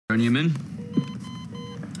Newman,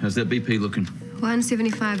 how's that BP looking?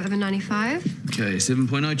 175/95. Okay,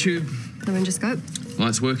 7.0 tube. Laryngoscope.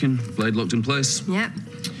 Lights working, blade locked in place. Yep.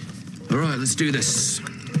 All right, let's do this.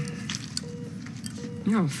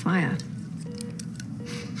 You're on fire.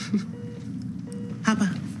 Harper.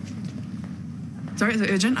 Sorry, is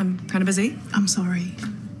it urgent? I'm kind of busy. I'm sorry.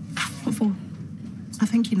 What for? I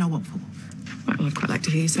think you know what for. Right, well, I'd quite like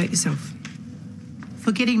to hear you say it yourself.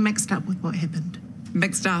 For getting mixed up with what happened.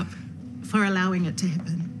 Mixed up? For allowing it to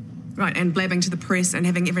happen. Right, and blabbing to the press and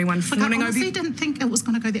having everyone fawning over... I honestly didn't think it was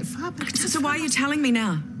going to go that far, but... So why are you telling me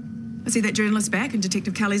now? I see that journalist back and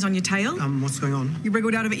Detective Kelly's on your tail. What's going on? You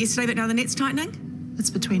wriggled out of it yesterday, but now the net's tightening? It's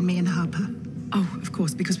between me and Harper. Oh, of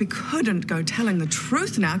course, because we couldn't go telling the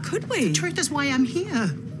truth now, could we? The truth is why I'm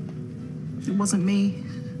here. It wasn't me.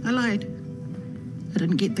 I lied. I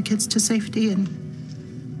didn't get the kids to safety and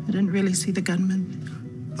I didn't really see the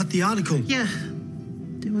gunman. But the article... Yeah,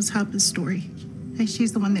 it was Harper's story. Hey,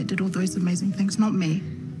 she's the one that did all those amazing things, not me.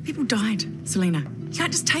 People died, Selina. You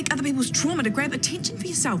can't just take other people's trauma to grab attention for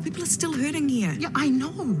yourself. People are still hurting here. Yeah, I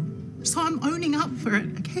know. So I'm owning up for it,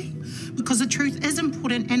 okay? Because the truth is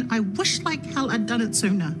important and I wish like hell I'd done it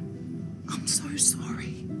sooner. I'm so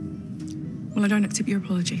sorry. Well, I don't accept your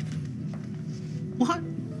apology. What?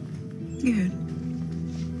 You heard.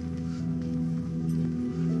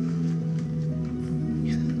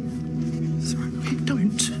 Sorry, I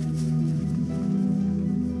don't.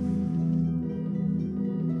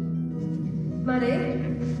 Marty?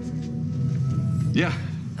 Yeah.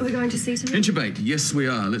 Are we going to see something? Intubate, yes we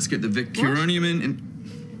are. Let's get the Vicuronium in and...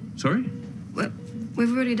 Sorry? Well,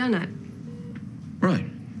 we've already done it. Right.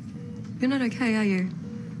 You're not okay, are you?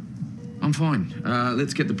 I'm fine.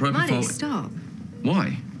 Let's get the propofol... Marty, stop.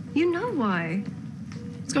 Why? You know why.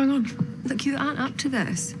 What's going on? Look, you aren't up to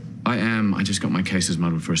this. I am. I just got my cases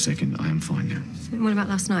muddled for a second. I am fine now. And what about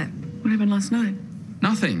last night? What happened last night?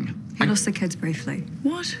 Nothing. You lost the kids briefly.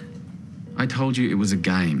 What? I told you it was a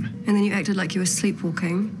game. And then you acted like you were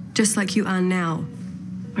sleepwalking, just like you are now.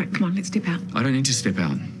 Right, come on, let's step out. I don't need to step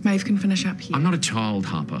out. Maeve can finish up here. I'm not a child,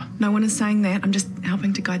 Harper. No one is saying that. I'm just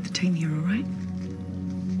helping to guide the team here, all right?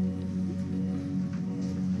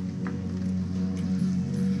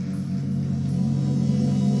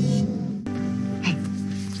 Hey,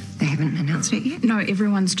 they haven't announced it yet? No,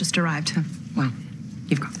 everyone's just arrived. Well,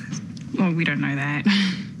 you've got those. Well, we don't know that.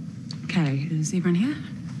 Okay, is everyone here?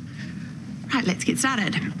 Right, let's get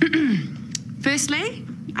started. Firstly,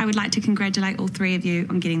 I would like to congratulate all three of you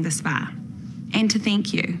on getting this far and to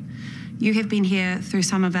thank you. You have been here through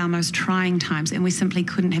some of our most trying times and we simply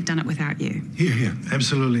couldn't have done it without you. Yeah,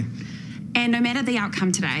 absolutely. And no matter the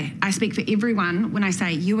outcome today, I speak for everyone when I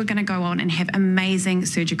say you are going to go on and have amazing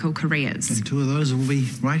surgical careers. And two of those will be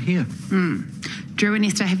right here. Drew and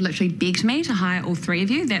Esther have literally begged me to hire all three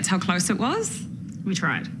of you. That's how close it was. We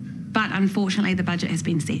tried. But unfortunately, the budget has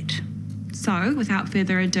been set. So, without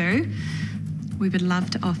further ado, we would love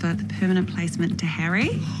to offer the permanent placement to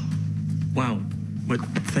Harry. Wow. Well,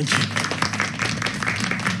 thank you.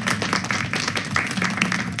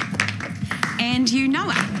 And you know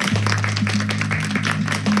it.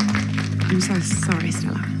 I'm so sorry,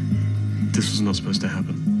 Stella. This was not supposed to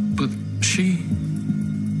happen. But she...